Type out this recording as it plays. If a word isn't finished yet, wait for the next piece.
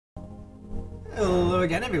Hello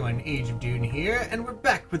again everyone, Ageofdune here, and we're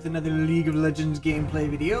back with another League of Legends gameplay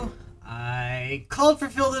video. I called for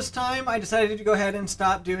Phil this time. I decided to go ahead and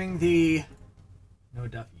stop doing the... No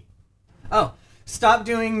Duffy. Oh, stop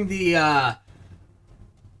doing the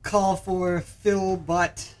call for Phil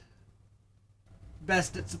but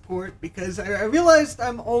best at support, because I realized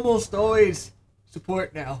I'm almost always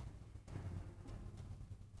support now.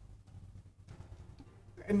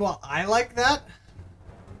 And while I like that,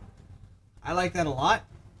 a lot.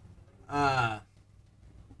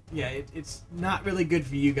 Yeah, it's not really good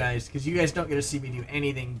for you guys, because you guys don't get to see me do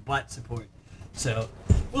anything but support. So,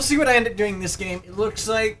 we'll see what I end up doing this game. It looks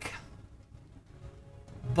like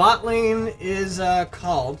bot lane is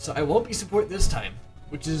called, so I won't be support this time,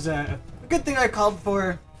 which is a good thing I called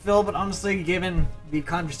for Phil, but honestly, given the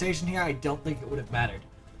conversation here, I don't think it would have mattered.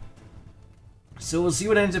 So we'll see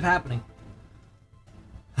what ends up happening.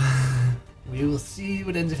 We will see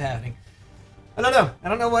what ends up happening. I don't know. I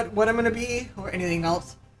don't know what I'm gonna be or anything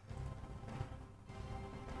else.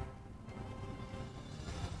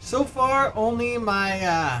 So far, only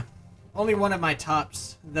one of my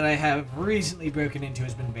tops that I have recently broken into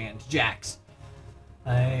has been banned, Jax.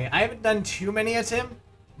 I haven't done too many as him,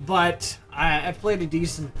 but I've played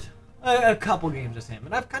a couple games as him,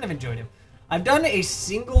 and I've kind of enjoyed him. I've done a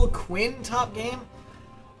single Quinn top game.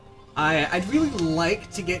 I'd really like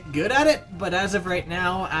to get good at it, but as of right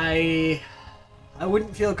now, I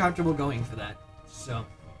wouldn't feel comfortable going for that. So,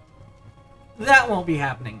 that won't be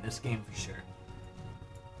happening this game for sure.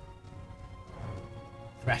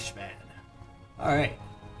 Fresh ban. Alright.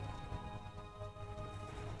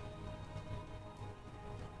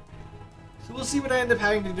 So we'll see what I end up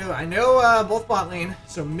having to do. I know both bot lane,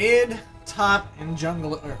 so mid, top, and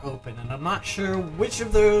jungle are open, and I'm not sure which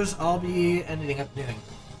of those I'll be ending up doing.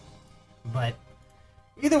 But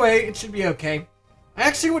either way, it should be okay. I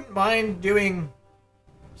actually wouldn't mind doing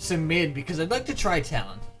some mid, because I'd like to try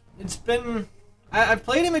Talon. It's been... I've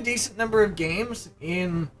played him a decent number of games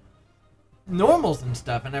in normals and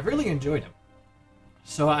stuff, and I've really enjoyed him.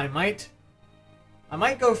 So I might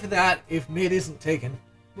go for that if mid isn't taken,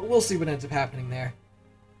 but we'll see what ends up happening there.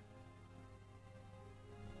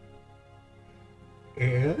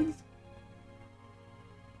 And?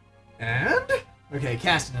 Okay,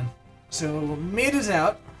 Castanen. So mid is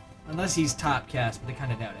out, unless he's top cast, but I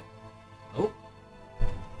kind of doubt it. Oh.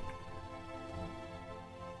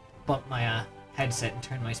 Bump my headset and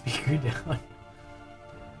turn my speaker down.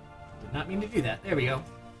 Did not mean to do that. There we go.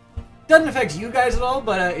 Doesn't affect you guys at all,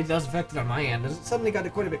 but it does affect it on my end. It suddenly got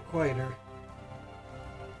quite a bit quieter.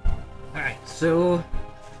 Alright, so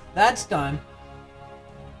that's done.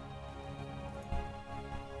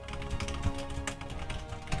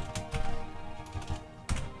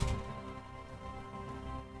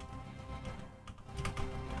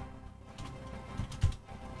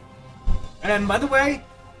 And by the way,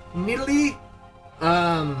 Nidalee,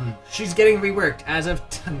 she's getting reworked as of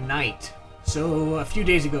tonight. So, a few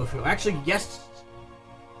days ago. Actually, yes.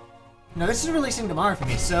 No, this is releasing tomorrow for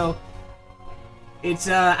me, so it's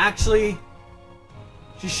actually,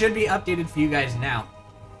 she should be updated for you guys now.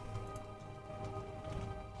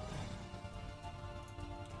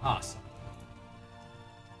 Awesome.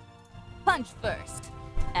 Punch first.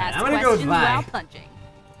 Ask I'm gonna go with questions Vi. while punching.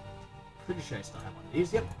 Pretty sure I still have one of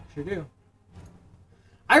these. Yep, sure do.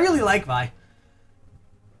 I really like Vi.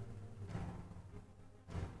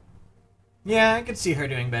 Yeah, I could see her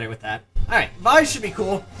doing better with that. Alright, Vi should be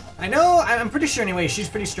cool. I'm pretty sure anyway, she's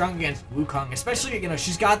pretty strong against Wukong, especially, you know,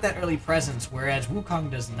 she's got that early presence, whereas Wukong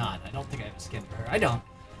does not. I don't think I have a skin for her. I don't.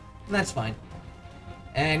 And that's fine.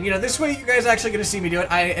 And, you know, this way you guys are actually going to see me do it.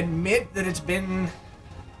 I admit that it's been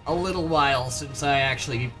a little while since I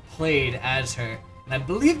actually played as her. And I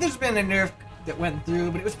believe there's been a nerf that went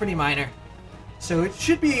through, but it was pretty minor. So it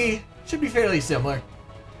should be fairly similar.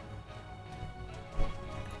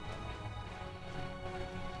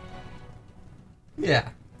 Yeah.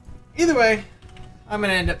 Either way, I'm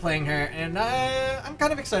gonna end up playing her, and I'm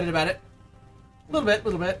kind of excited about it. A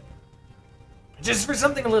little bit. Just for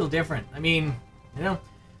something a little different. I mean, you know,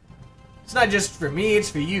 it's not just for me, it's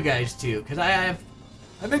for you guys too. Because I've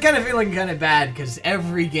been kind of feeling kind of bad, because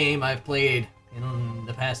every game I've played in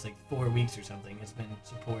the past like 4 weeks or something has been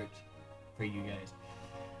support for you guys.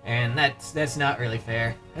 And that's not really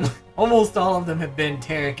fair. And almost all of them have been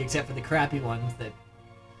Taric, except for the crappy ones that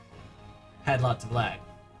had lots of lag.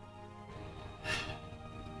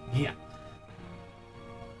 Yeah.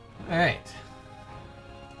 Alright.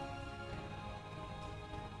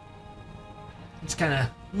 Just kind of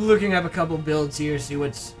looking up a couple builds here, see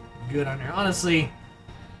what's good on her. Honestly,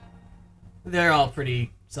 they're all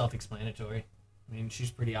pretty self-explanatory. I mean, she's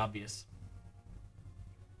pretty obvious.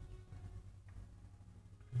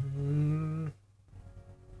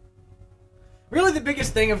 Really, the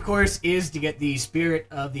biggest thing, of course, is to get the Spirit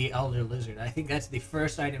of the Elder Lizard. I think that's the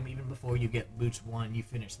first item, even before you get Boots 1. You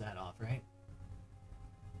finish that off, right?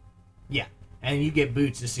 Yeah, and you get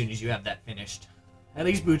Boots as soon as you have that finished. At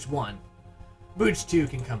least Boots 1. Boots 2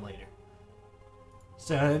 can come later.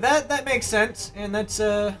 So that makes sense, and that's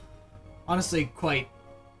honestly quite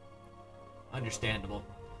understandable.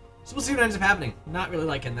 So we'll see what ends up happening. Not really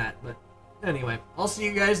liking that, but anyway, I'll see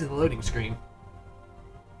you guys in the loading screen.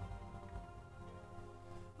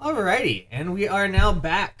 Alrighty, and we are now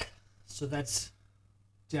back. So that's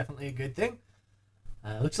definitely a good thing.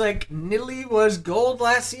 Looks like Nidalee was gold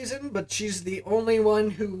last season, but she's the only one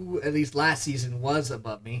who, at least last season, was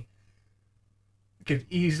above me. I could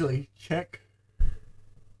easily check.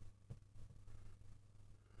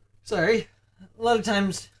 Sorry. A lot of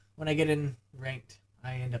times when I get in ranked,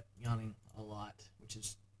 I end up yawning a lot, which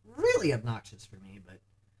is really obnoxious for me, but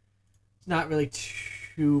it's not really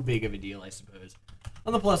too big of a deal, I suppose.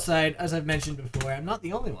 On the plus side, as I've mentioned before, I'm not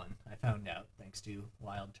the only one, I found out, thanks to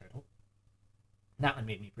Wild Turtle. That one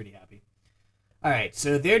made me pretty happy. Alright,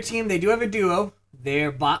 so their team, they do have a duo.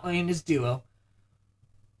 Their bot lane is duo.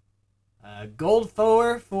 Gold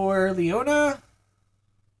 4 for Leona.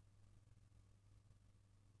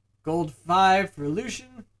 Gold 5 for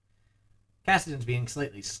Lucian. Cassidy's being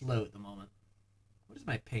slightly slow at the moment. What is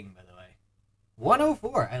my ping, by the way?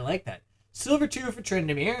 104, I like that. Silver 2 for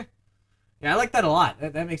Tryndamere. Yeah, I like that a lot.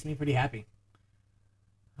 That makes me pretty happy.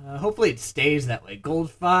 Hopefully it stays that way.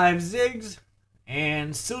 Gold 5 Ziggs.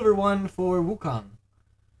 And silver 1 for Wukong.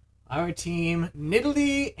 Our team,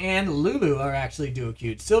 Nidalee and Lulu are actually duo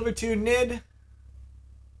queued. Silver 2 Nid.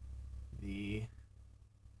 The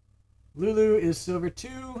Lulu is silver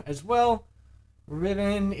 2 as well.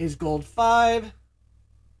 Riven is gold 5.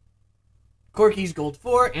 Corky's gold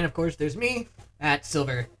 4. And of course there's me at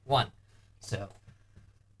silver 1. So,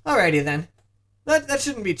 alrighty then. That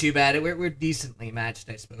shouldn't be too bad. We're decently matched,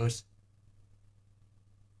 I suppose.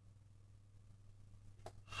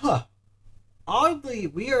 Huh. Oddly,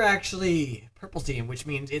 we are actually purple team, which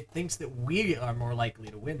means it thinks that we are more likely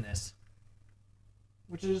to win this.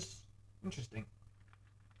 Which is interesting.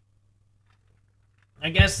 I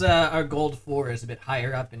guess our gold 4 is a bit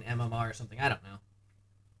higher up in MMR or something. I don't know.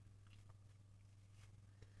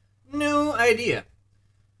 No idea.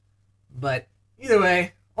 But either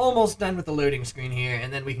way, almost done with the loading screen here,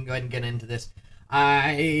 and then we can go ahead and get into this.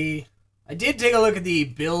 I did take a look at the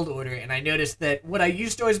build order, and I noticed that what I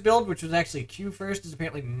used to always build, which was actually Q first, is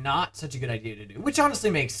apparently not such a good idea to do, which honestly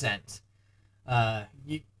makes sense.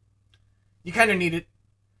 You kind of need it.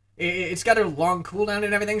 It's got a long cooldown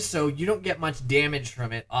and everything, so you don't get much damage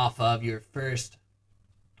from it off of your first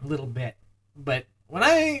little bit. But when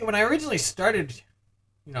I originally started,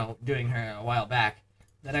 you know, doing her a while back,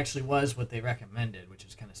 that actually was what they recommended, which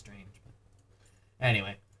is kind of strange. But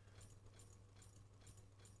anyway.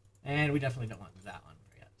 And we definitely don't want that one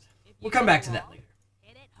yet. We'll come back to that later.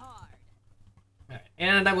 Hit it hard. Alright,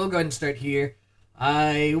 and I will go ahead and start here.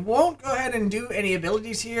 I won't go ahead and do any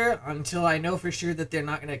abilities here until I know for sure that they're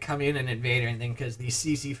not going to come in and invade or anything, because the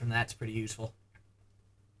CC from that's pretty useful.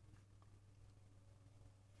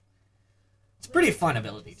 It's a pretty fun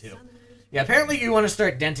ability, too. Yeah, apparently you want to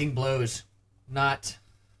start denting blows, not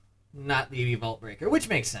the Vault Breaker, which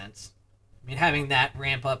makes sense. I mean, having that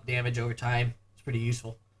ramp up damage over time is pretty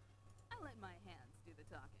useful. I'll let my hands do the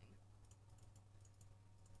talking.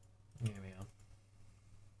 There we go.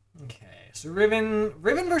 Okay, so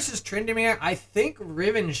Riven versus Tryndamere. I think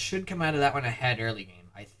Riven should come out of that one ahead early game,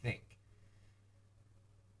 I think.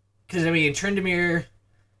 Because, I mean, Tryndamere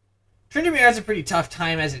has a pretty tough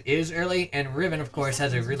time as it is early, and Riven, of course,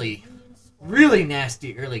 has a really, really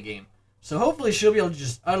nasty early game. So hopefully she'll be able to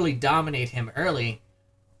just utterly dominate him early.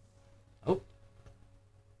 Oh.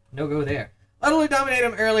 No go there. Utterly dominate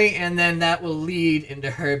him early, and then that will lead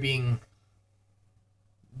into her being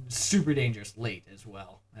super dangerous late as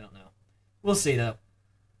well. I don't know. We'll see, though.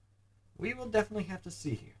 We will definitely have to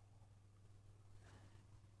see here.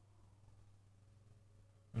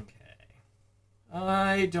 Okay.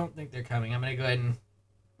 I don't think they're coming. I'm gonna go ahead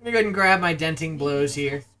and grab my denting blows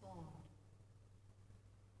here.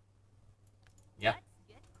 Yep.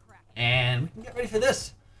 And we can get ready for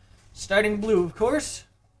this. Starting blue, of course.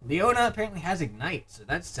 Leona apparently has Ignite, so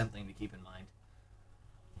that's something to keep in mind.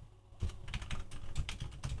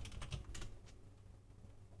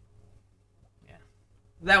 Yeah.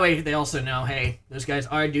 That way they also know, hey, those guys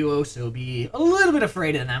are duo, so be a little bit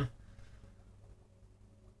afraid of them.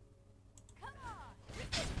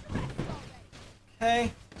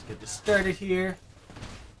 Okay, let's get this started here.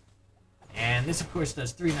 And this, of course,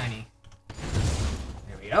 does 390.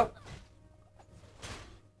 There we go.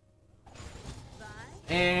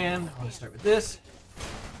 And I'm going to start with this.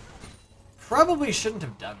 Probably shouldn't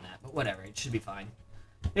have done that, but whatever. It should be fine.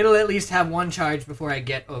 It'll at least have one charge before I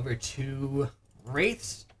get over to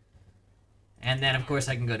Wraiths. And then, of course,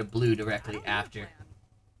 I can go to blue directly after.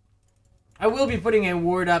 I will be putting a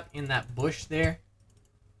ward up in that bush there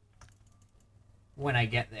when I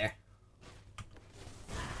get there.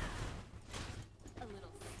 A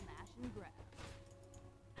little smash and grab.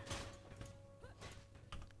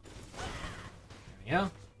 There we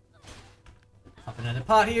go. Pop another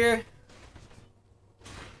pot here.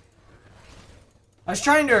 I was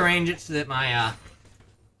trying to arrange it so that my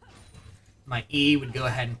my E would go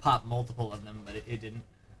ahead and pop multiple of them, but it didn't.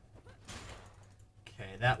 Okay,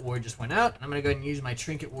 that ward just went out. I'm going to go ahead and use my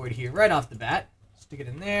trinket ward here right off the bat. Stick it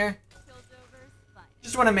in there.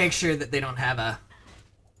 Just want to make sure that they don't have a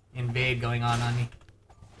invade going on me.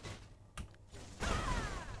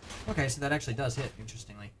 Okay, so that actually does hit,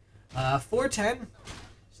 interestingly. 410,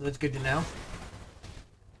 so that's good to know.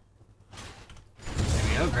 There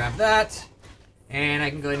we go, grab that. And I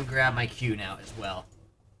can go ahead and grab my Q now as well.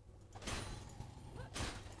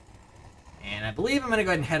 And I believe I'm going to go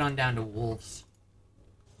ahead and head on down to Wolves.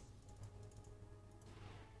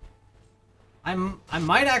 I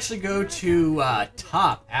might actually go to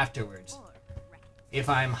top afterwards, if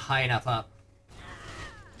I'm high enough up.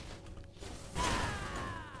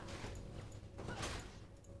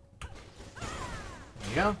 There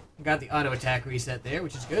you go. Got the auto attack reset there,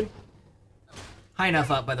 which is good. High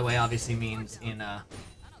enough up, by the way, obviously means in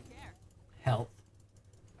health.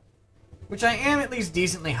 Which I am at least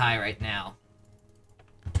decently high right now.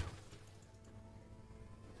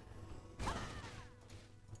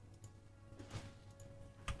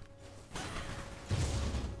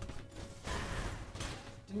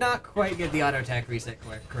 Did not quite get the auto attack reset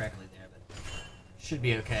correctly there, but should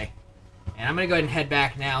be okay. And I'm going to go ahead and head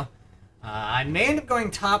back now. I may end up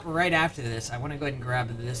going top right after this. I want to go ahead and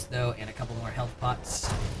grab this, though, and a couple more health pots.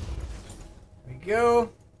 There we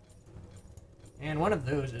go. And one of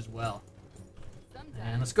those as well.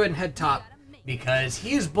 And let's go ahead and head top, because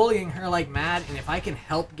he is bullying her like mad, and if I can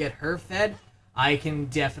help get her fed, I can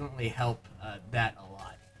definitely help that a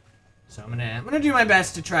lot. So I'm gonna do my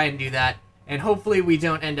best to try and do that, and hopefully we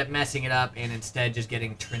don't end up messing it up and instead just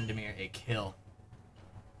getting Tryndamere a kill.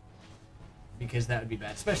 Because that would be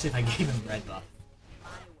bad, especially if I gave him red buff.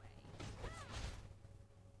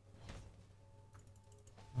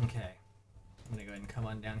 Okay. I'm gonna go ahead and come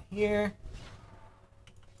on down here.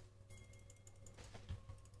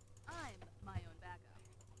 I'm my own backup.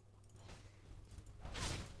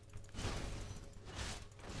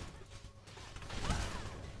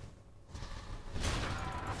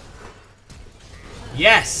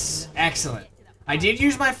 Yes! Excellent. I did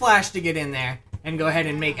use my flash to get in there and go ahead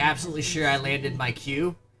and make absolutely sure I landed my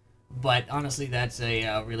Q, but honestly that's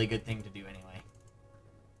a really good thing to do anyway.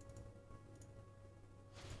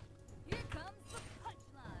 Here comes the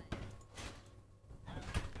punchline.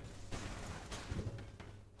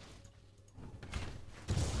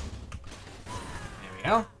 There we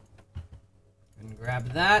go. And grab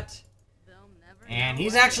that. They'll never And know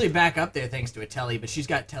he's what- actually back up there thanks to a Telly, but she's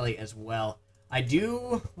got Telly as well. I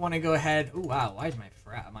do want to go ahead... Ooh, wow, why is my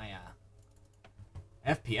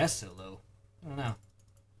FPS so low? I don't know. I'm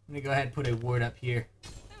going to go ahead and put a ward up here.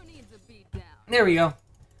 Who needs a beat down? There we go.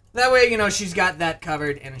 That way, you know, she's got that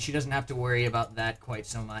covered, and she doesn't have to worry about that quite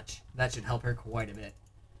so much. That should help her quite a bit.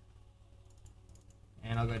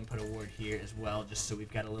 And I'll go ahead and put a ward here as well, just so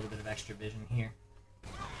we've got a little bit of extra vision here.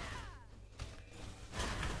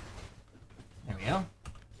 There we go.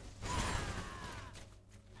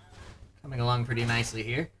 Coming along pretty nicely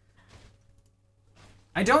here.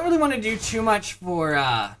 I don't really want to do too much for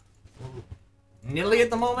Nidalee at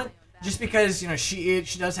the moment, just because, you know, she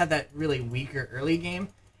does have that really weaker early game,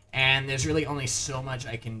 and there's really only so much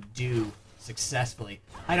I can do successfully.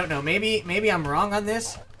 I don't know, maybe I'm wrong on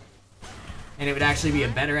this, and it would actually be a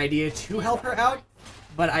better idea to help her out,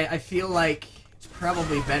 but I feel like it's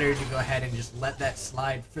probably better to go ahead and just let that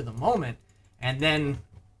slide for the moment, and then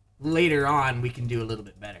later on we can do a little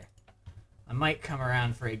bit better. I might come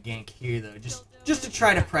around for a gank here, though, just to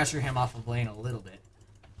try to pressure him off of lane a little bit.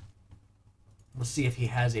 We'll see if he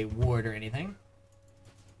has a ward or anything.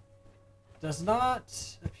 Does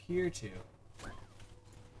not appear to.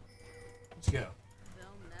 Let's go. They'll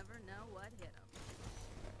never know what hit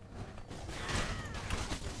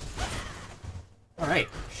them. Alright,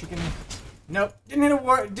 she can... Nope, didn't hit a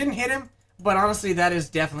ward, didn't hit him, but honestly that is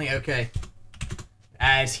definitely okay.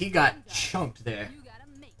 As he got chunked there. You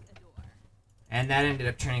gotta make a door. And that ended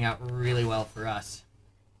up turning out really well for us.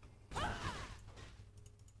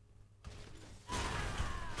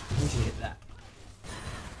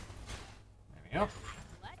 we go.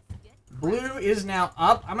 Let's get Blue is now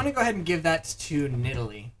up. I'm gonna go ahead and give that to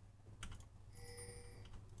Nidalee.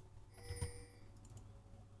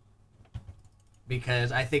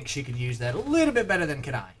 Because I think she could use that a little bit better than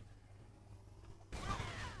could I.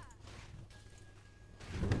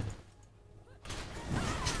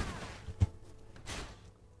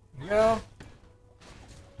 There we go.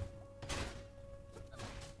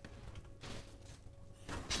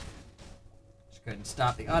 Just go ahead and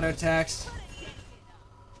stop the auto attacks.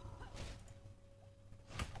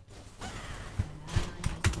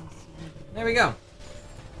 There we go.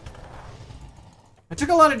 I took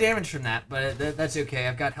a lot of damage from that, but that's okay.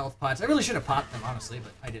 I've got health pots. I really should have popped them, honestly,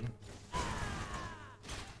 but I didn't.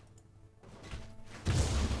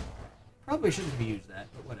 Probably shouldn't have used that,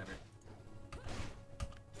 but whatever.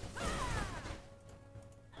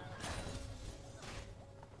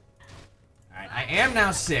 Alright, I am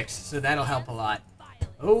now 6, so that'll help a lot.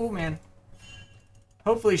 Oh, man.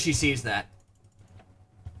 Hopefully she sees that.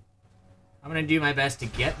 I'm gonna do my best to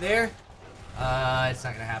get there. It's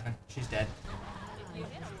not gonna happen. She's dead. If you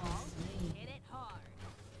hit a wall, hit it hard.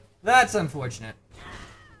 That's unfortunate.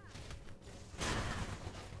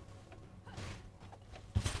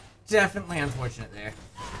 Definitely unfortunate there.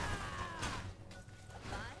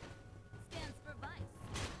 Vi stands for vice.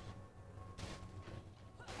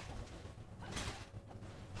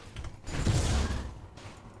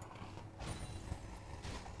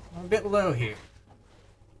 I'm a bit low here.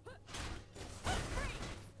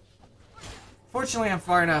 Fortunately, I'm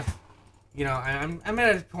far enough. You know, I'm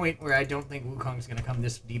at a point where I don't think Wukong's gonna come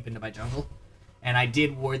this deep into my jungle. And I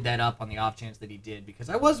did ward that up on the off chance that he did, because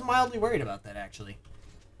I was mildly worried about that, actually.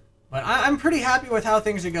 But I'm pretty happy with how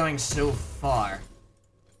things are going so far.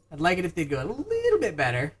 I'd like it if they'd go a little bit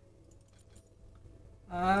better.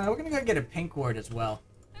 We're gonna go get a pink ward as well.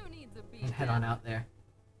 Who needs a beat And head down? on out there.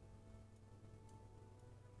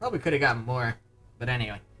 Probably could have gotten more, but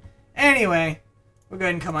anyway. Anyway, we'll go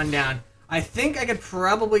ahead and come on down. I think I could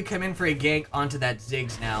probably come in for a gank onto that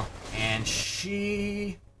Ziggs now, and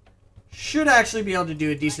she should actually be able to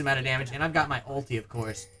do a decent amount of damage, and I've got my ulti, of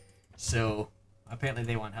course, so apparently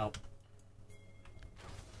they want help.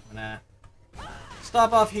 I'm gonna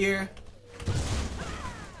stop off here,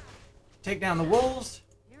 take down the wolves,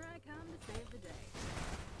 Here I come to save the day.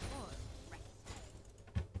 Or rest.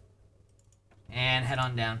 and head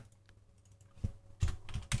on down.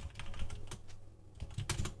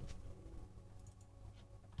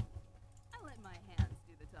 I let my hands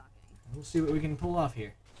do the talking. We'll see what we can pull off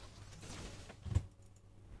here.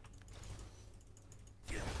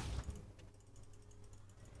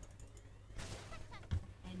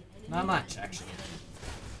 Not much, actually.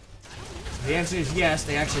 So the answer is yes,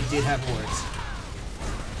 they actually did have wards.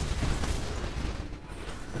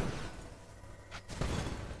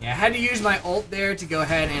 Yeah, I had to use my ult there to go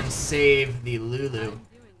ahead and save the Lulu,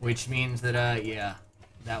 which means that, yeah,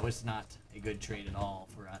 that was not a good trade at all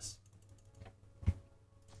for us.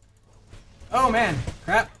 Oh, man.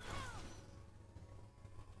 Crap.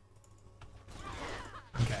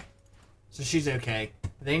 Okay. So she's okay.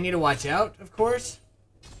 They need to watch out, of course.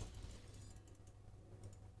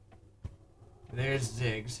 There's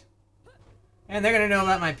Ziggs. And they're going to know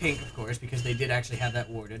about my pink, of course, because they did actually have that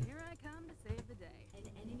warded. Here I come to save the day. An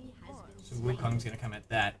enemy has So Wukong's going to come at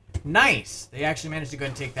that. Nice! They actually managed to go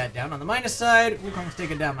and take that down. On the minus side, Wukong's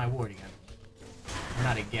taking down my ward again. Or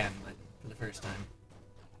not again, but for the first time.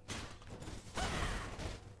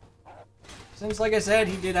 Since, like I said,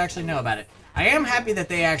 he did actually know about it. I am happy that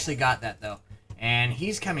they actually got that, though. And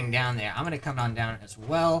he's coming down there. I'm going to come on down as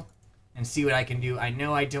well and see what I can do. I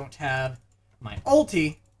know I don't have my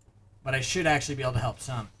ulti, but I should actually be able to help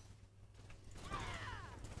some.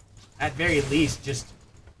 At very least, just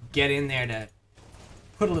get in there to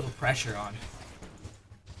put a little pressure on.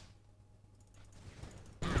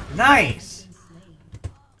 Nice!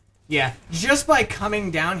 Yeah, just by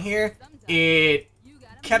coming down here, it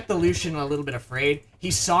kept the Lucian a little bit afraid.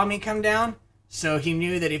 He saw me come down, so he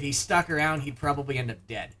knew that if he stuck around, he'd probably end up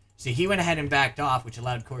dead. So he went ahead and backed off, which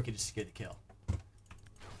allowed Corki to secure the kill.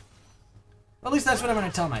 Well, at least that's what I'm going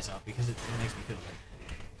to tell myself, because it makes me feel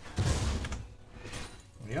good.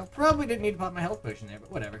 There we go. Probably didn't need to pop my health potion there,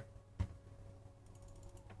 but whatever.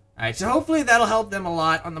 Alright, so hopefully that'll help them a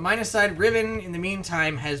lot. On the minus side, Riven, in the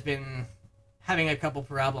meantime, has been having a couple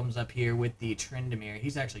problems up here with the Tryndamere.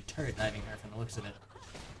 He's actually turret diving her from the looks of it.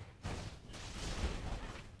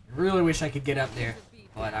 I really wish I could get up there,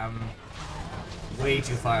 but I'm way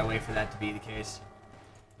too far away for that to be the case.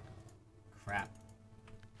 Crap.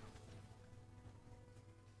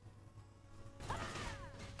 There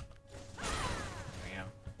we go.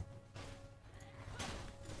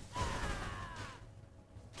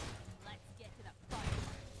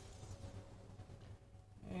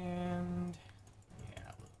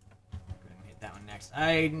 relax.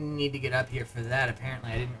 I need to get up here for that.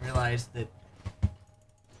 Apparently, I didn't realize that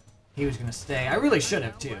he was gonna stay. I really should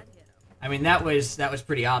have too. I mean, that was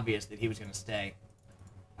pretty obvious that he was gonna stay.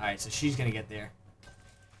 All right, so she's gonna get there,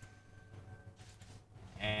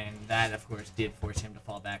 and that, of course, did force him to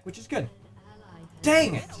fall back, which is good.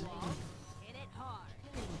 Dang it!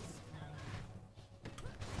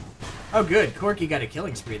 Oh, good. Corky got a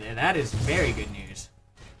killing spree there. That is very good news.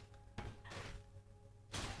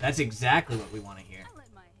 That's exactly what we want to hear.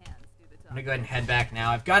 I'm gonna go ahead and head back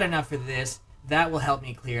now. I've got enough for this. That will help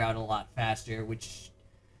me clear out a lot faster, which...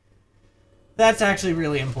 that's actually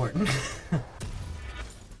really important.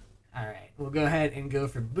 Alright, we'll go ahead and go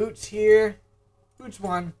for boots here. Boots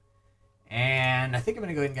 1. And I think I'm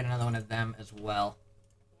gonna go ahead and get another one of them as well.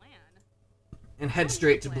 And head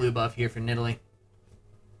straight to blue buff here for Nidalee.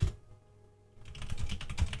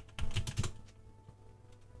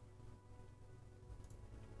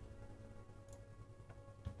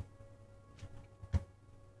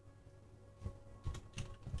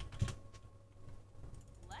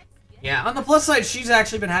 Yeah, on the plus side, she's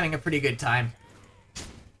actually been having a pretty good time.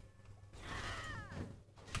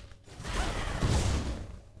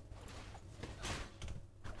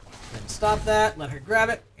 Then stop that, let her grab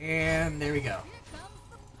it, and there we go.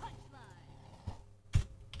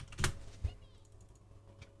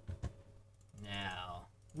 Now,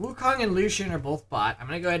 Wukong and Lucian are both bot. I'm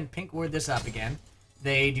going to go ahead and pink ward this up again.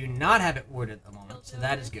 They do not have it warded at the moment, so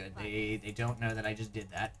that is good. They don't know that I just did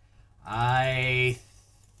that. I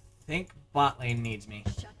think bot lane needs me.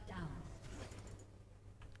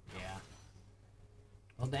 Yeah.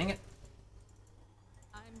 Well, dang it.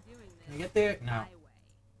 Can I get there? No.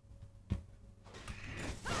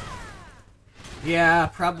 Yeah,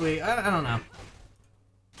 probably. I don't know.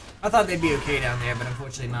 I thought they'd be okay down there, but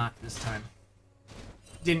unfortunately not this time.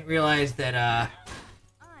 Didn't realize that,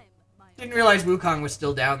 didn't realize Wukong was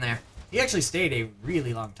still down there. He actually stayed a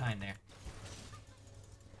really long time there.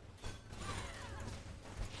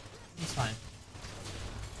 It's fine.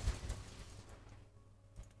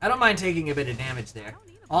 I don't mind taking a bit of damage there.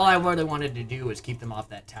 All I really wanted to do was keep them off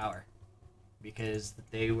that tower. Because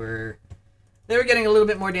they were getting a little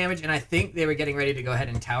bit more damage, and I think they were getting ready to go ahead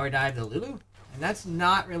and tower dive the Lulu. And that's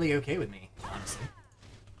not really okay with me, honestly.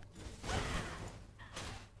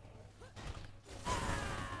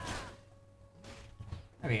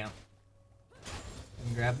 There we go.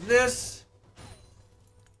 And grab this.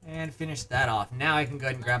 And finish that off. Now I can go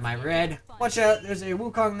ahead and grab my red. Watch out, there's a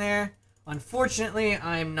Wukong there. Unfortunately,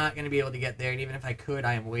 I'm not going to be able to get there, and even if I could,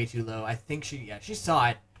 I am way too low. I think she saw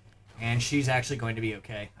it, and she's actually going to be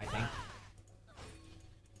okay, I think.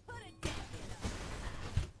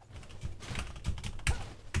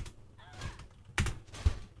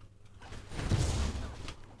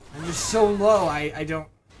 I'm just so low, I don't...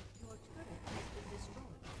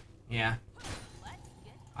 Yeah.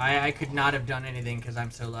 I could not have done anything because I'm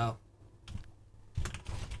so low.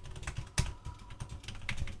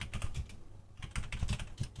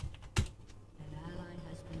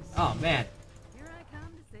 Oh, man. Here I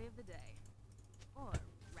come to save the day. Or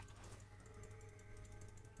wreck.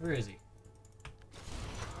 Where is he?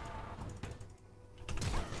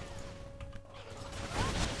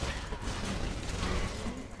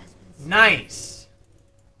 Nice!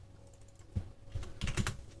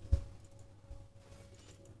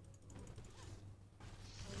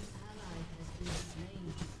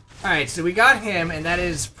 Alright, so we got him, and that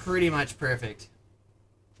is pretty much perfect.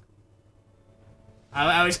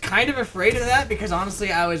 I was kind of afraid of that, because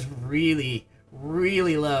honestly, I was really,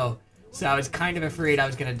 really low. So I was kind of afraid I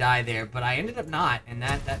was going to die there, but I ended up not, and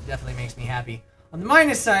that definitely makes me happy. On the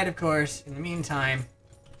minus side, of course, in the meantime,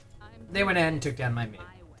 they went ahead and took down my mid.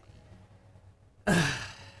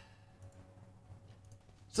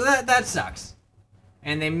 So that sucks.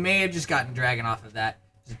 And they may have just gotten Dragon off of that.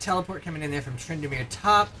 There's a teleport coming in there from Tryndamere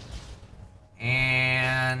top.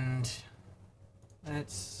 And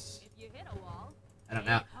that's... I don't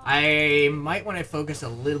know. I might want to focus a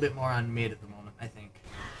little bit more on mid at the moment, I think.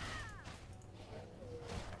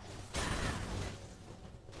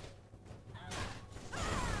 There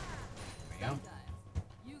we go.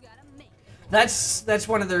 That's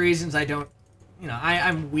one of the reasons I don't... You know,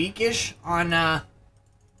 I'm weakish on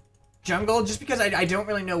jungle, just because I don't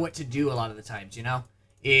really know what to do a lot of the times, you know?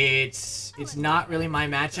 It's not really my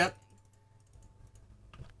matchup.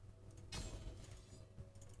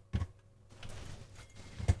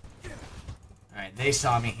 Alright, they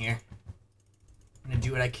saw me here. I'm gonna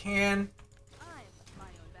do what I can.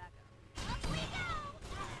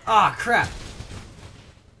 Ah, crap!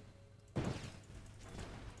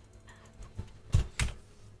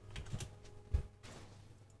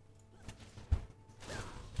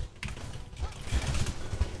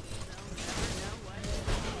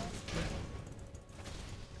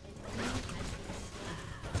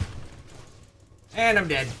 And I'm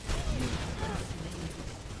dead.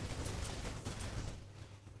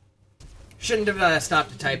 Shouldn't have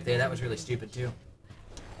stopped to type there. That was really stupid too.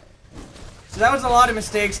 So that was a lot of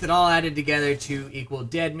mistakes that all added together to equal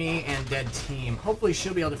dead me and dead team. Hopefully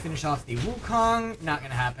she'll be able to finish off the Wukong. Not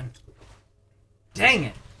gonna happen. Dang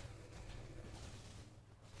it.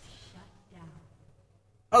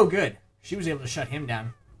 Oh, good. She was able to shut him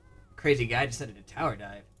down. Crazy guy decided to tower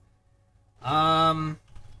dive.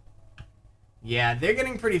 Yeah, they're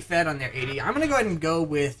getting pretty fed on their 80. I'm gonna go ahead and go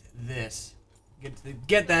with this.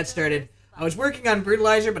 Get that started. I was working on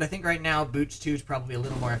Brutalizer, but I think right now Boots 2 is probably a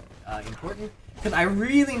little more important. Because I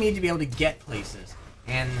really need to be able to get places.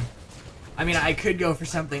 And, I mean, I could go for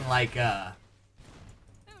something like, Who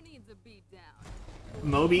needs a beat down?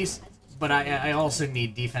 Mobies, but I also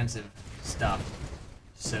need defensive stuff.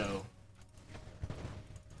 So...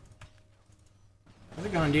 how's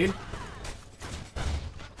it going, dude?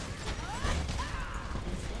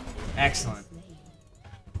 Excellent.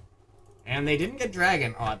 And they didn't get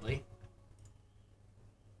Dragon, oddly.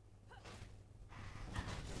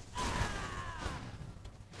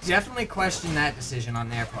 Definitely question that decision on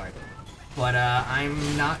their part. But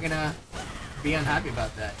I'm not gonna be unhappy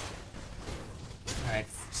about that. Alright,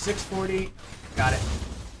 640. Got it.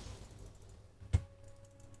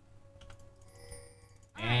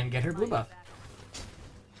 And get her blue buff.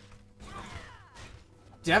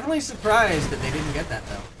 Definitely surprised that they didn't get that,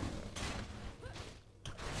 though.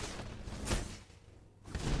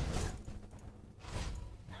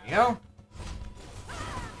 There we go.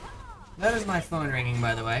 That is my phone ringing,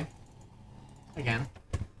 by the way. Again.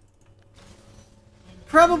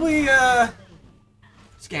 Probably,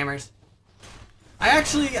 scammers. I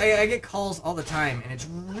get calls all the time, and it's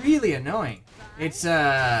really annoying. It's,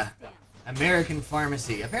 American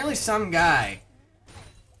Pharmacy. Apparently some guy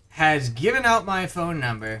has given out my phone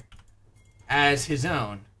number as his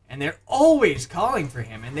own, and they're always calling for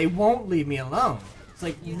him, and they won't leave me alone. It's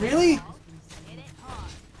like, really?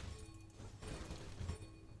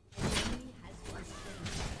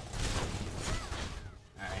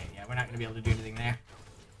 Alright, yeah, we're not going to be able to do anything there.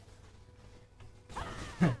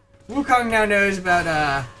 Wukong now knows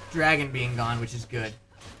about, Dragon being gone, which is good.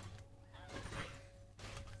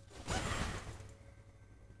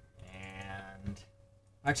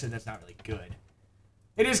 Actually, that's not really good.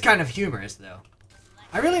 It is kind of humorous, though.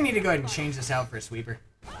 I really need to go ahead and change this out for a sweeper.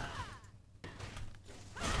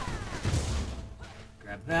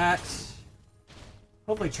 Grab that.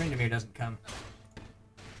 Hopefully Tryndamere doesn't come.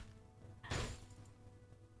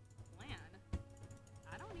 Plan?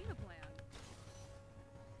 I don't need a plan.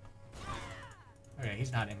 Okay,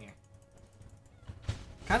 he's not in here.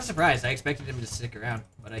 Kind of surprised. I expected him to stick around,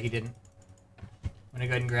 but he didn't. I'm gonna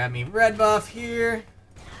go ahead and grab me red buff here.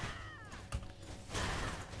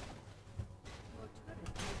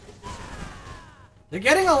 They're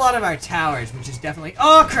getting a lot of our towers, which is definitely...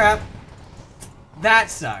 oh, crap! That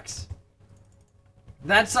sucks.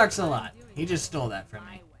 That sucks a lot. He just stole that from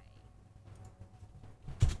me.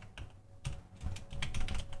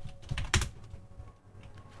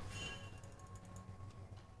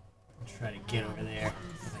 I'll try to get over there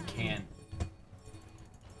if I can.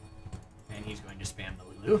 And he's going to spam the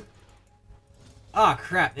Lulu. Oh,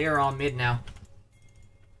 crap. They are all mid now.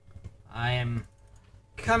 I am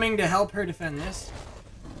coming to help her defend this,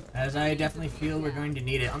 as I definitely feel we're going to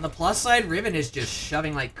need it. On the plus side, Riven is just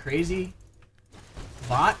shoving like crazy.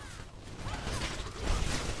 Bot?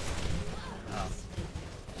 Oh.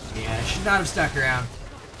 Yeah, I should not have stuck around.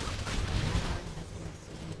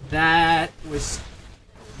 That was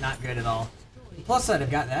not good at all. The plus side,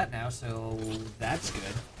 I've got that now, so that's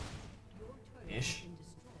good. Ish.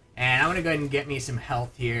 And I'm gonna go ahead and get me some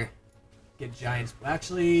health here. Get giants.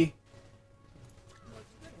 Actually,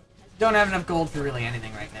 don't have enough gold for really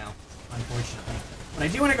anything right now, unfortunately. But I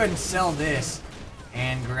do want to go ahead and sell this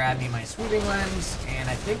and grab me my sweeping lens and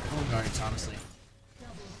I think home guards, honestly,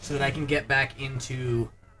 so that I can get back into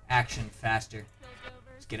action faster.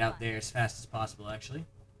 Let's get out there as fast as possible, actually.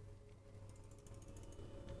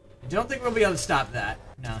 I don't think we'll be able to stop that.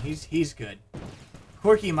 No, he's good.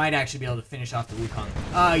 Corki might actually be able to finish off the Wukong.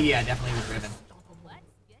 Oh, yeah, definitely with Riven.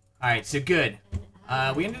 Alright, so good.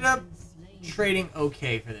 We ended up trading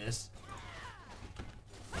okay for this.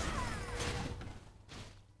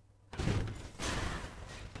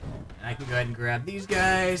 And I can go ahead and grab these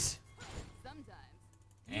guys.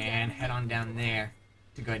 And head on down there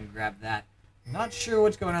to go ahead and grab that. I'm not sure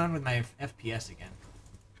what's going on with my FPS again.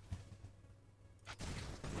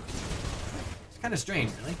 It's kind of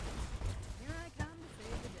strange, really.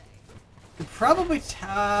 Could probably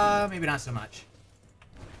maybe not so much.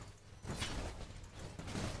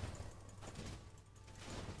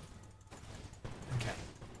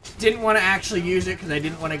 didn't want to actually use it because I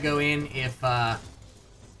didn't want to go in if,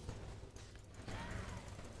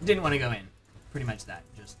 didn't want to go in. Pretty much that.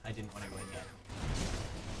 Just, I didn't want to go in yet.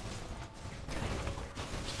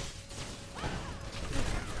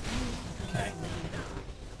 Okay.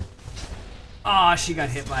 Aw, she got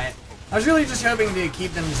hit by it. I was really just hoping to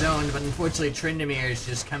keep them zoned, but unfortunately Tryndamere is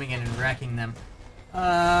just coming in and wrecking them.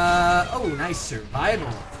 Oh, nice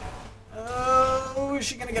survival. Oh, is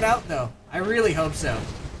she gonna get out, though? I really hope so.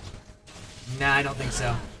 Nah, I don't think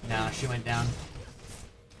so. No, she went down.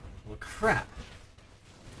 Well, crap.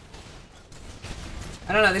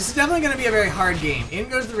 I don't know, this is definitely gonna be a very hard game. In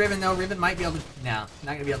goes the Riven, though. Riven might be able to... No,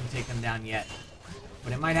 not gonna be able to take them down yet.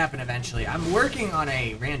 But it might happen eventually. I'm working on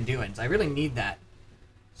a Randuin's. I really need that.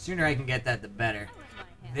 Sooner I can get that, the better.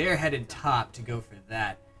 They're headed top to go for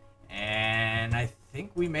that. And I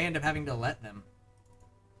think we may end up having to let them.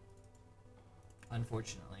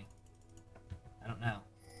 Unfortunately. I don't know.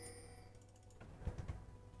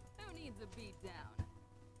 Who needs a beat down?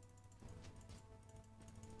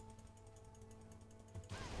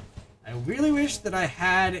 I really wish that I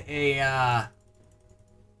had a,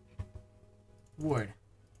 ward.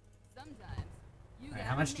 Sometimes you Alright,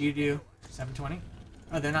 how much do you do? 720?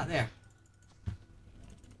 Oh, they're not there.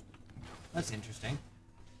 That's interesting.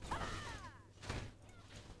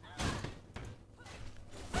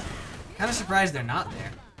 Kind of surprised they're not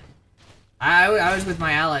there. I was with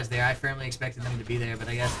my allies there. I firmly expected them to be there, but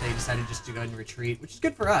I guess they decided just to go ahead and retreat, which is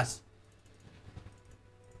good for us.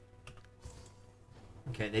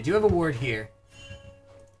 Okay, they do have a ward here.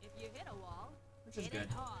 If you hit a wall, Which is hit good.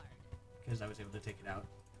 it hard. Because I was able to take it out.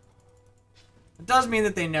 It does mean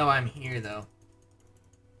that they know I'm here, though.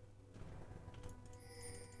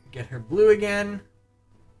 Get her blue again.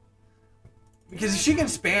 Because if she can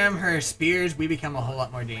spam her spears, we become a whole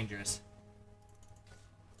lot more dangerous.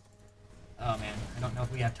 Oh man, I don't know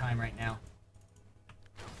if we have time right now.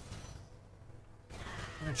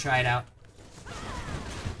 I'm gonna try it out.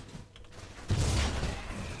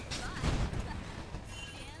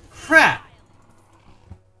 Crap!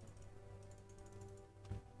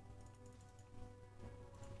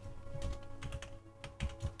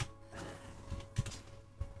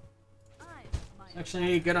 It's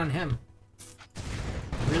actually good on him.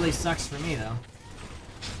 Really sucks for me, though.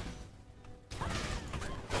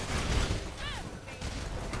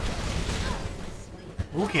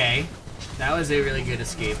 Okay. That was a really good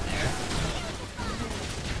escape there.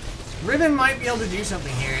 Riven might be able to do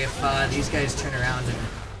something here if these guys turn around and...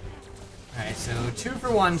 Alright, so 2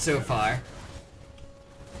 for 1 so far.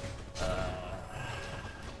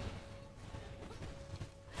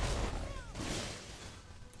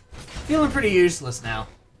 Feeling pretty useless now.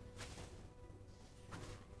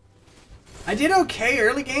 I did okay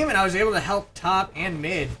early game, and I was able to help top and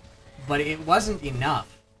mid, but it wasn't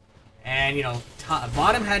enough. And, you know,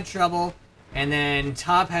 bottom had trouble, and then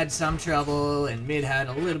top had some trouble, and mid had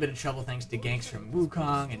a little bit of trouble thanks to ganks from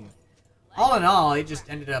Wukong, and all in all, it just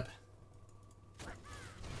ended up...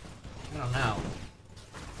 I don't know.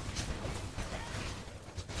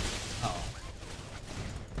 Uh-oh.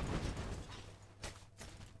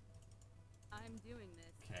 I'm doing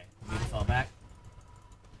this. Okay, I need to fall back.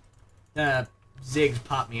 Ziggs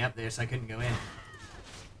popped me up there, so I couldn't go in.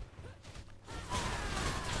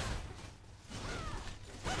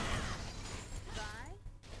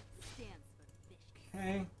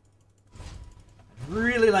 Okay. I'd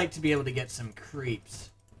really like to be able to get some creeps.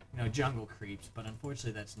 You know, jungle creeps, but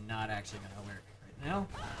unfortunately that's not actually going to work right now.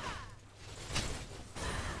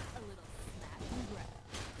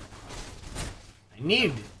 I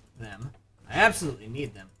need them. I absolutely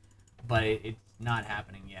need them. But it's not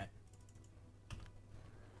happening yet.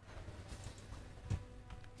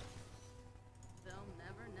 They'll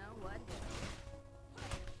never know what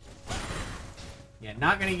Yeah,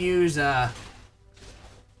 not gonna use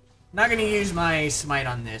my smite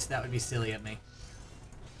on this. That would be silly of me.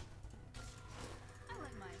 I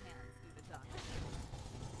let my hands do the talking.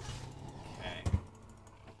 Okay.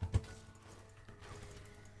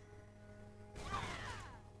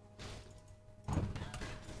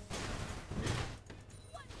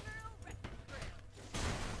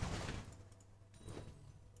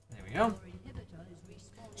 There we go.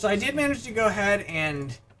 So I did manage to go ahead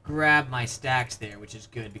and grab my stacks there, which is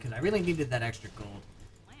good, because I really needed that extra gold.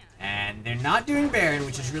 And they're not doing Baron,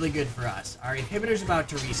 which is really good for us. Our inhibitor's about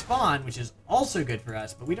to respawn, which is also good for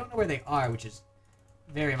us, but we don't know where they are, which is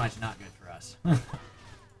very much not good for us. I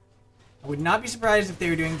would not be surprised if they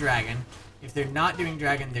were doing Dragon. If they're not doing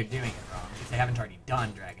Dragon, they're doing it wrong. If they haven't already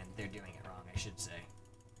done Dragon, they're doing it wrong, I should say.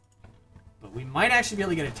 But we might actually be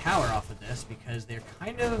able to get a tower off of this, because they're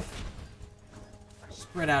kind of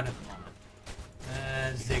spread out at the moment.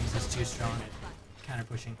 Ziggs is too strong at counter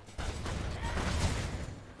pushing.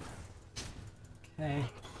 Okay.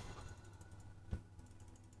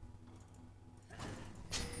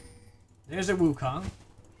 There's a Wukong.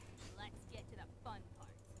 Let's get to the fun part.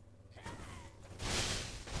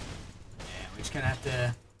 Yeah, we just kind of have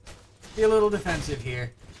to be a little defensive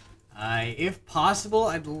here. If possible,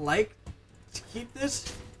 I'd like to keep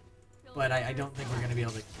this, but I don't think we're going to be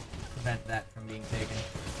able to prevent that from being taken.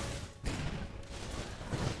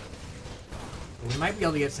 But we might be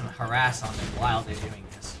able to get some harass on them while they're doing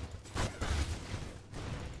this.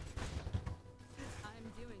 I'm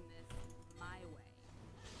doing this my way.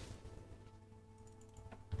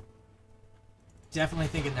 Definitely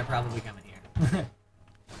thinking they're probably coming here.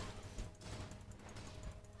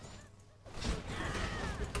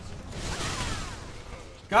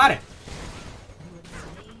 Got it!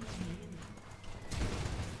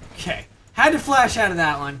 Okay. Had to flash out of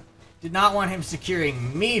that one. Did not want him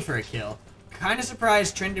securing me for a kill. Kind of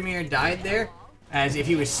surprised Tryndamere died there, as if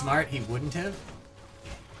he was smart, he wouldn't have.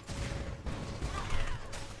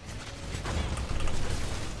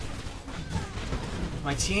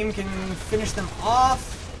 My team can finish them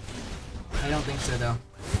off. I don't think so, though.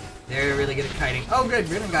 They're really good at kiting. Oh, good.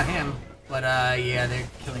 Riven got him. But, yeah, they're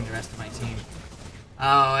killing the rest of my team.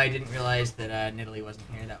 Oh, I didn't realize that Nidalee wasn't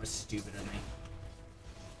here. That was stupid of me.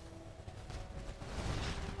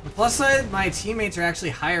 The plus side, my teammates are actually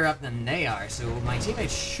higher up than they are, so my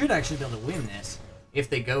teammates should actually be able to win this if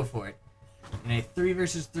they go for it. In a 3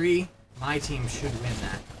 versus 3, my team should win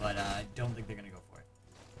that, but I don't think they're going to go for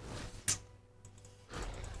it.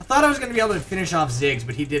 I thought I was going to be able to finish off Ziggs,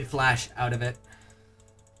 but he did flash out of it.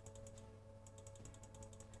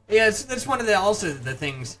 Yeah, that's one of the also the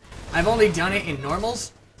things. I've only done it in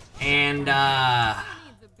normals, and yeah,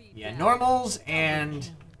 normals and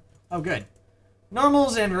oh, good.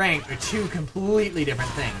 Normals and ranked are two completely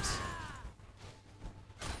different things.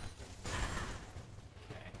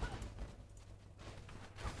 Okay.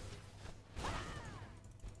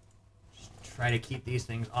 Just try to keep these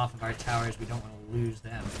things off of our towers. We don't want to lose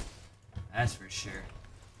them. That's for sure.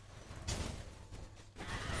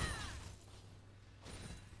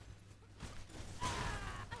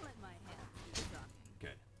 Good.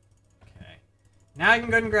 Okay. Now I can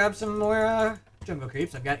go ahead and grab some more jungle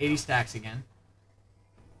creeps. I've got 80 stacks again.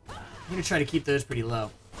 I'm going to try to keep those pretty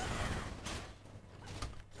low.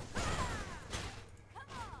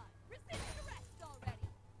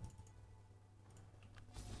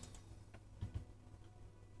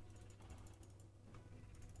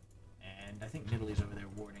 And I think Nidalee's over there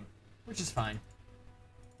warding, which is fine.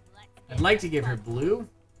 I'd like to give her blue.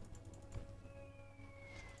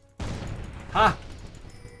 Ha!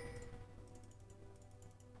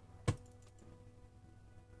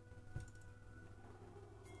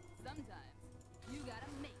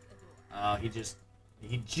 Oh, he just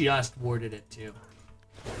warded it too.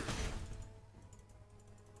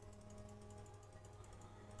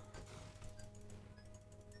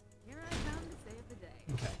 Here I come to save the day.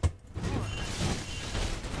 Okay.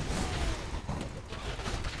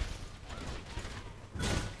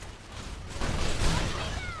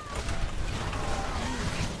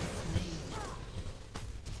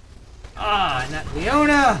 Ah, and that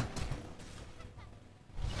Leona!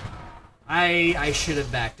 I should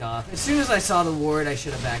have backed off. As soon as I saw the ward, I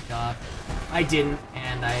should have backed off. I didn't,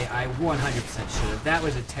 and I 100% should have. That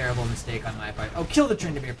was a terrible mistake on my part. Oh, kill the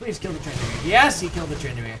Tryndamere. Please kill the Tryndamere. Yes, he killed the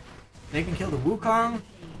Tryndamere. They can kill the Wukong.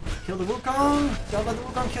 Kill the Wukong. Don't let the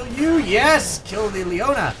Wukong kill you. Yes, kill the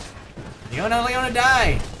Leona. Leona,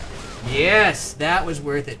 die. Yes, that was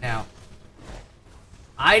worth it now.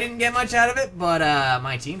 I didn't get much out of it, but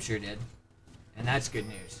my team sure did. And that's good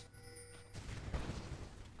news.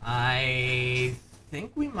 I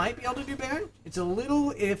think we might be able to do Baron. It's a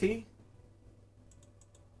little iffy.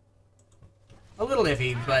 A little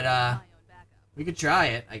iffy, but we could try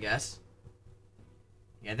it, I guess.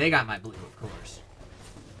 Yeah, they got my blue, of course.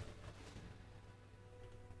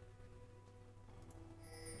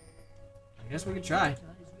 I guess we could try.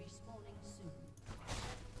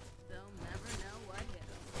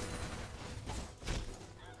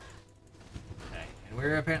 Okay, and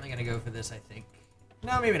we're apparently going to go for this, I think.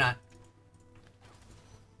 No, maybe not.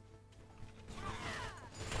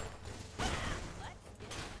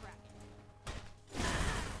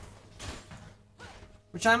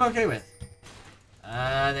 Which I'm okay with.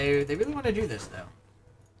 They really want to do this though.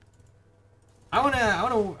 I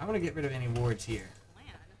wanna get rid of any wards here.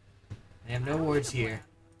 They have no wards here.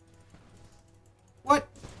 What?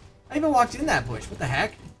 I even walked in that bush. What the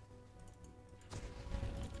heck?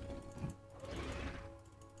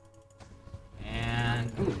 And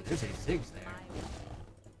There's a Ziggs there.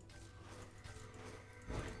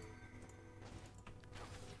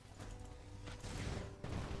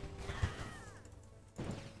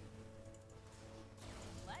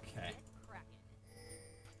 Okay.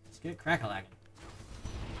 Let's get crack-a-lackin'.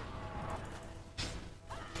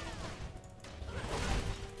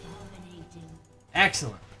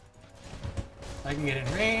 Excellent. I can get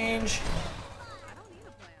in range.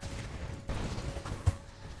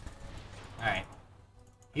 Alright.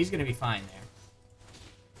 He's gonna be fine there.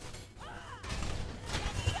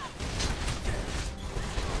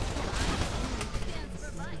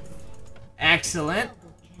 Excellent.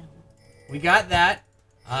 We got that.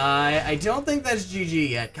 I don't think that's GG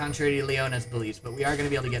yet, contrary to Leona's beliefs, but we are going to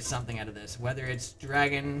be able to get something out of this. Whether it's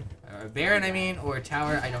Dragon, or Baron, I mean, or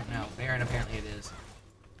Tower, I don't know. Baron, apparently it is.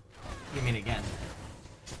 What do you mean again?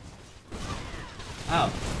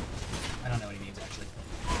 Oh. I don't know what he means, actually.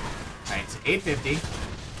 Alright, so 850.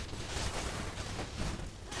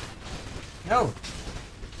 No!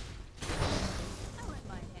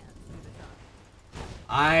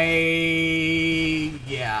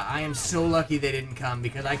 Yeah, I am so lucky they didn't come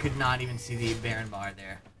because I could not even see the Baron bar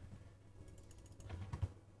there.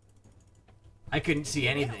 I couldn't see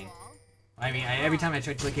anything. I mean, every time I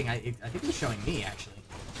tried clicking, I think it was showing me, actually.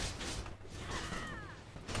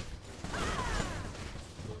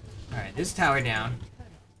 Alright, this tower down.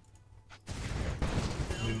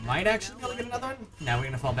 We might actually be able to get another one. Now we're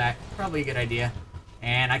going to fall back. Probably a good idea.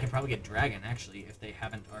 And I can probably get Dragon, actually, if they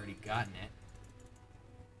haven't already gotten it.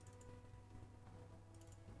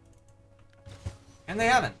 And they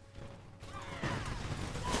haven't.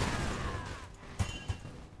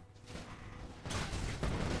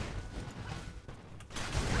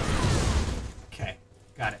 Okay,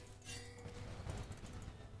 got it.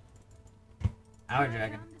 Our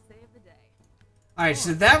Dragon. Alright,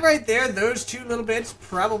 so that right there, those two little bits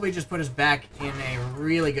probably just put us back in a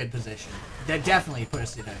really good position. That definitely put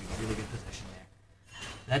us in a really good position there.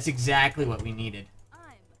 That's exactly what we needed.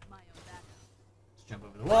 Let's jump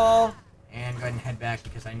over the wall. And go ahead and head back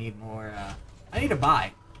because I need more, I need to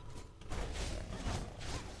buy.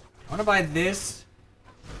 I want to buy this.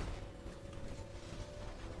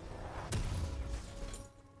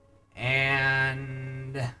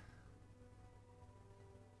 And...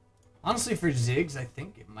 honestly, for Ziggs, I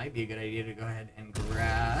think it might be a good idea to go ahead and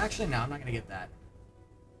grab... actually, no, I'm not going to get that.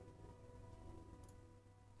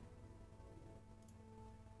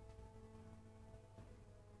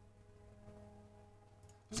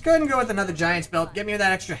 Let's go ahead and go with another Giant's Belt. Get me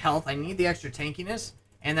that extra health. I need the extra tankiness.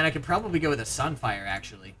 And then I could probably go with a Sunfire,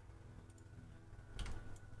 actually.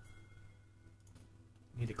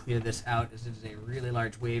 Need to clear this out, as it is a really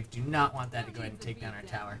large wave. Do not want that to go ahead and take down our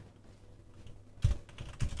tower.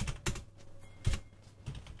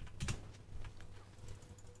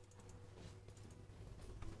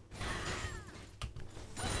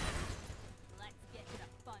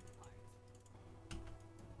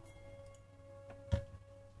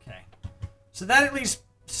 So that at least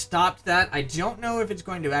stopped that. I don't know if it's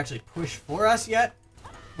going to actually push for us yet,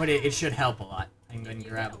 but it should help a lot. I can go ahead and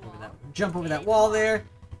grab over that, jump over that wall there,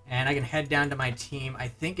 and I can head down to my team. I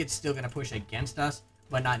think it's still going to push against us,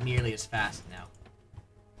 but not nearly as fast now.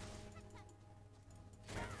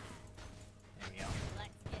 There we go.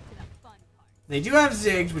 They do have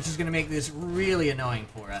Ziggs, which is going to make this really annoying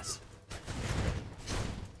for us.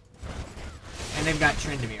 And they've got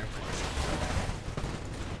Tryndamere, of course.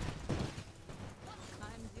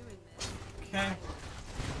 Okay.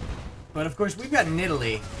 But of course, we've got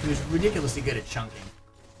Nidalee, who's ridiculously good at chunking.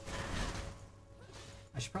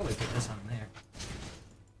 I should probably put this on there.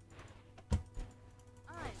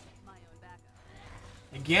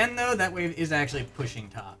 Again, though, that wave is actually pushing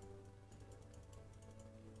top.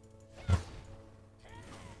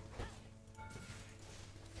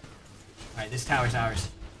 Alright, this tower's ours.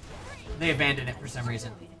 They abandoned it for some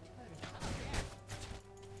reason.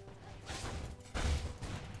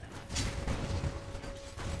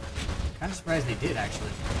 Kind of surprised they did,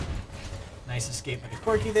 actually. Nice escape by the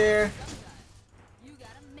Corki there.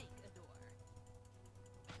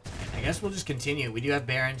 I guess we'll just continue. We do have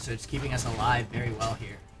Baron, so it's keeping us alive very well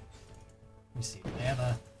here. Let me see. Do they have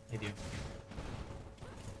a... they do.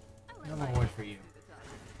 No reward for you.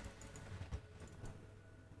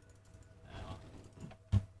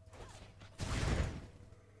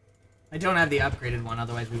 I don't have the upgraded one,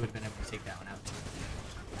 otherwise we would have been able to take that one out too.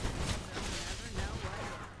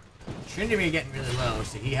 Tryndamere getting really low,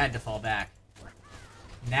 so he had to fall back.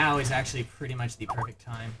 Now is actually pretty much the perfect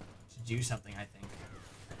time to do something, I think.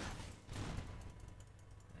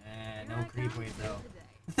 No creep wave, though.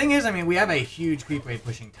 The thing is, I mean, we have a huge creep wave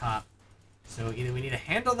pushing top. So either we need to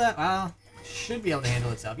handle that. Well, should be able to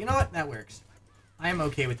handle itself. You know what? That works. I am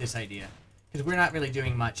okay with this idea because we're not really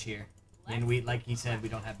doing much here, and we, like he said, we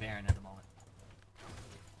don't have Baron at the moment.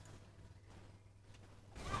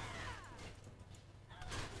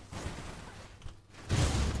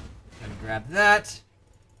 Gonna grab that.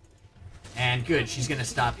 And good, she's gonna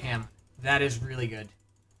stop him. That is really good.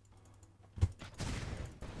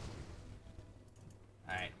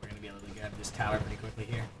 Alright, we're gonna be able to grab this tower pretty quickly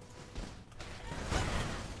here.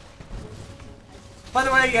 By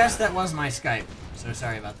the way, yes, that was my Skype. So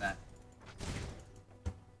sorry about that.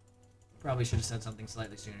 Probably should have said something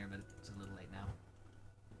slightly sooner, but it's a little late now.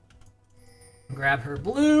 Grab her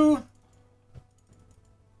blue.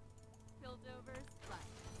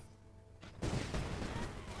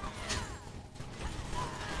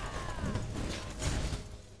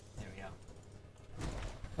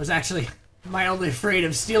 I was actually mildly afraid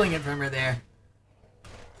of stealing it from her there,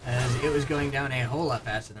 as it was going down a whole lot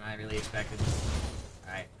faster than I really expected.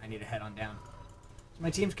 Alright, I need to head on down. So my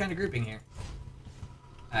team's kind of grouping here.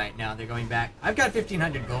 Alright, now they're going back. I've got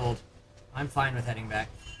 1,500 gold. I'm fine with heading back.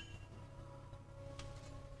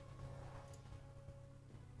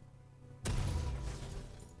 There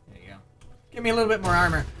you go. Give me a little bit more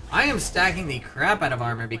armor. I am stacking the crap out of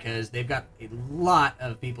armor because they've got a lot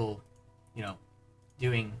of people, you know,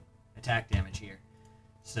 doing attack damage here.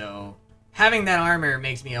 So having that armor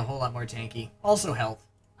makes me a whole lot more tanky. Also health.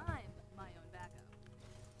 I'm my own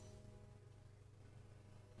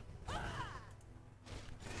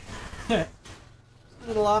backup. A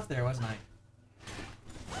little off there, wasn't I?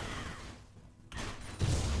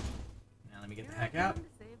 Now let me get the heck out. To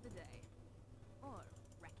save the day. Or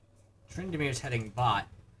wreck it. Trindamir's heading bot.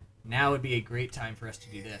 Now would be a great time for us to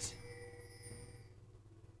do this.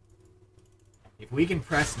 If we can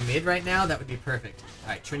press mid right now, that would be perfect.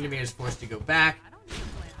 Alright, Trindamir is forced to go back. I don't need to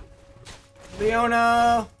plan.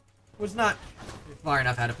 Leona was not far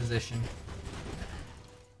enough out of position.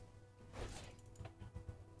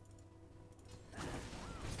 Let's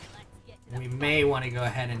get to We may want to go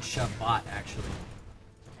ahead and shove bot, actually.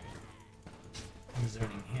 I'm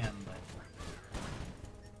zoning him, but...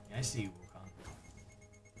 Yeah, I see you, Wukong.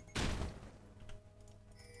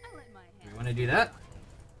 I let my Do we hand. want to do that?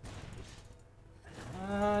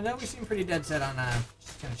 No, we seem pretty dead set on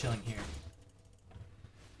just kind of chilling here.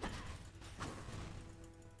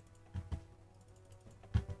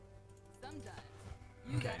 Sometimes.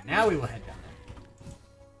 Okay, now we will head down there.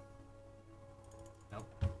 Nope.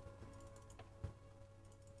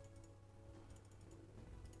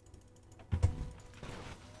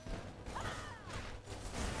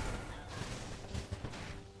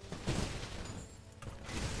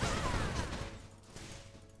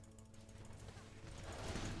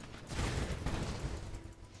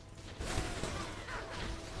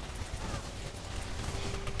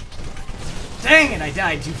 Dang it, I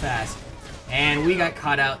died too fast. And we got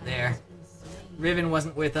caught out there. Riven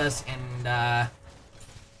wasn't with us, and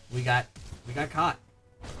we got caught.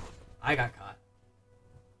 I got caught.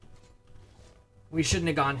 We shouldn't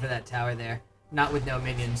have gone for that tower there. Not with no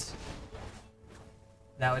minions.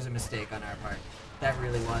 That was a mistake on our part. That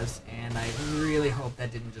really was, and I really hope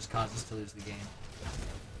that didn't just cause us to lose the game.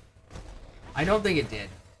 I don't think it did.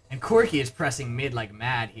 And Corki is pressing mid like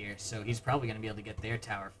mad here, so he's probably going to be able to get their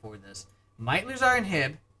tower for this. Might lose our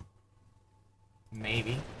inhib.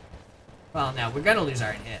 Maybe. Well, no, we're going to lose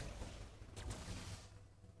our inhib.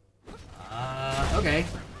 Okay.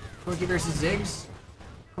 Corki versus Ziggs.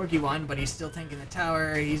 Corki won, but he's still tanking the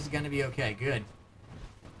tower. He's going to be okay. Good.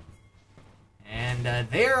 And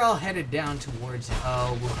they're all headed down towards...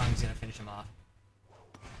 Oh, Wukong's going to finish him off.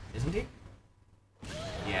 Isn't he?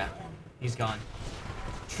 Yeah. He's gone.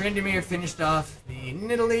 Trindamir finished off the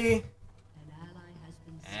Nidalee.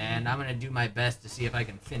 And I'm going to do my best to see if I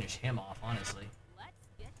can finish him off, honestly. Let's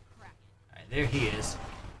get cracking. Alright, there he is.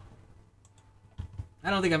 I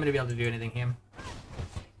don't think I'm going to be able to do anything him.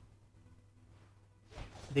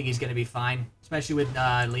 I think he's going to be fine. Especially with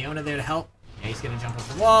Leona there to help. Yeah, he's going to jump up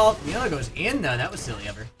the wall. Leona goes in, though. That was silly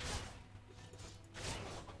of her.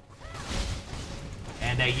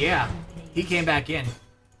 And, yeah. He came back in.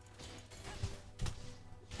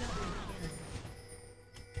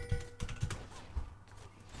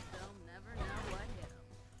 They'll never know what hit 'em.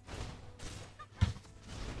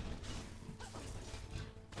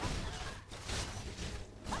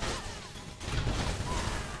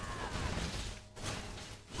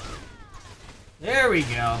 There we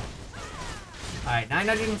go. Alright,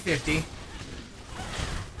 950.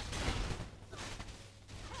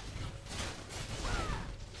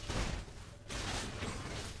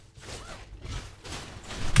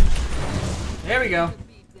 There we go.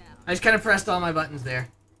 I just kind of pressed all my buttons there.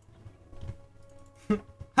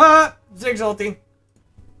 Ha! Zig's ulti.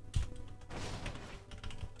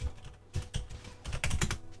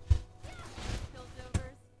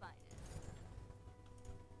 Piltover's finest.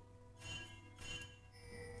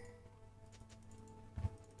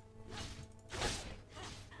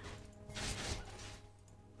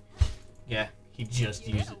 Yeah, he just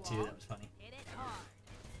used it too. That was funny. Hit it hard.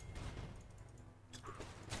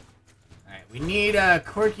 Alright, we need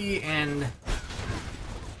Corky and...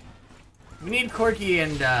 We need Corky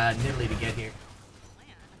and Nidalee to get here.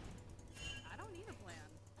 Plan? I don't need a plan.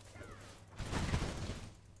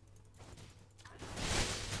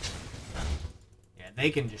 Yeah, they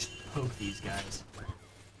can just poke these guys.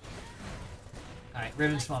 Alright,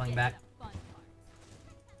 Riven's falling back. The fun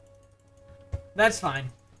part. That's fine.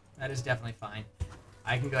 That is definitely fine.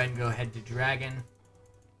 I can go ahead and go ahead to Dragon.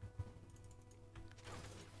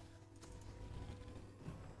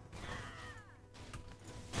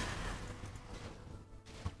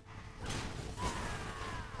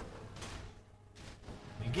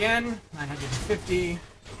 Again, 950.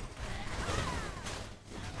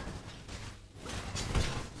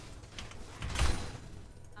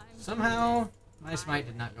 Somehow, my smite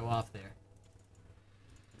did not go off there.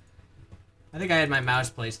 I think I had my mouse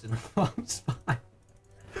placed in the wrong spot.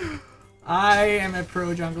 I am a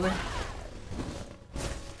pro jungler.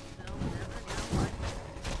 They'll never know what.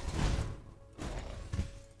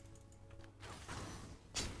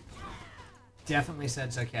 Definitely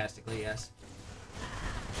said sarcastically, yes.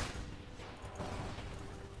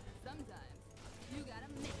 Sometimes you gotta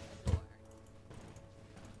make the door.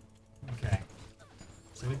 Okay.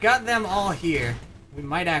 So we've got them all here. We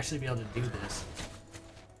might actually be able to do this.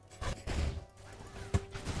 I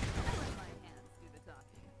let my hands do the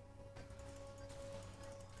talking.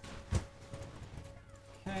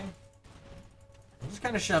 Okay. We'll just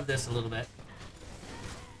kind of shove this a little bit.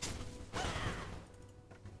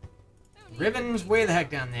 Riven's way the heck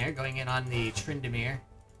down there, going in on the Tryndamere.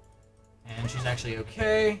 And she's actually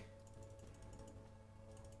okay.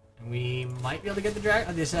 And we might be able to get the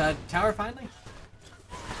this tower finally.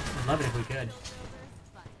 I'd love it if we could. Piltover's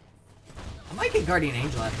finest. I might get Guardian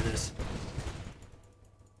Angel after this.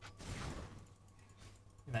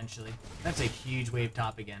 Eventually. That's a huge wave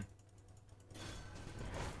top again.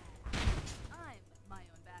 I'm my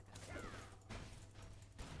own backup.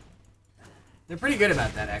 They're pretty good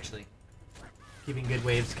about that, actually. Keeping good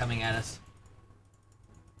waves coming at us.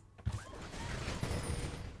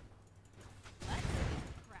 Let's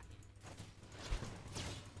crack it.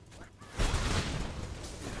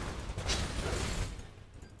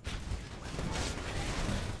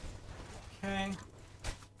 Okay.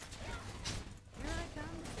 Here I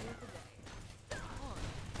come to save the day. Or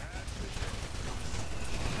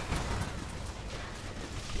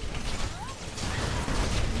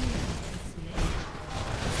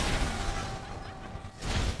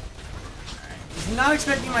Was not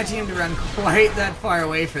expecting my team to run quite that far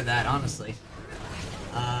away for that, honestly.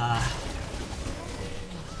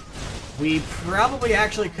 We probably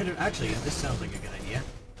actually could have... Actually, this sounds like a good idea.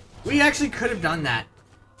 We actually could have done that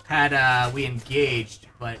had we engaged,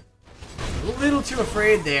 but a little too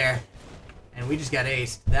afraid there. And we just got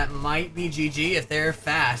aced. That might be GG if they're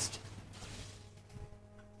fast.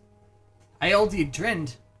 I ultied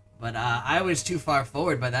Trynd, but I was too far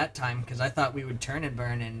forward by that time because I thought we would turn and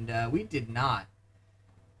burn, and we did not.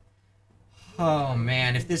 Oh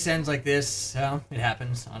man, if this ends like this, well, it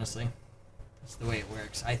happens, honestly. That's the way it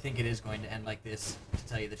works. I think it is going to end like this, to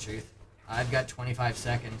tell you the truth. I've got 25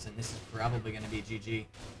 seconds, and this is probably going to be GG.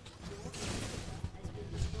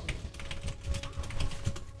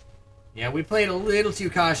 Yeah, we played a little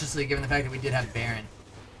too cautiously, given the fact that we did have Baron.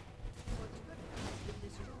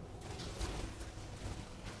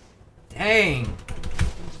 Dang!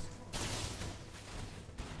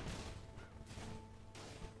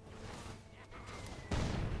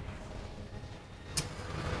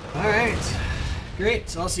 Alright. Great,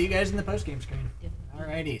 so I'll see you guys in the post-game screen.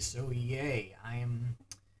 Alrighty, so yay. I am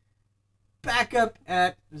back up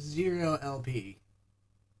at 0 LP.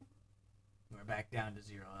 We're back down to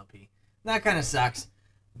 0 LP. That kind of sucks.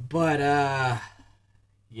 But,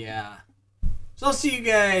 yeah. So I'll see you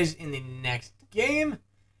guys in the next game.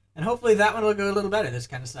 And hopefully that one will go a little better. This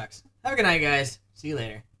kind of sucks. Have a good night, guys. See you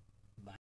later.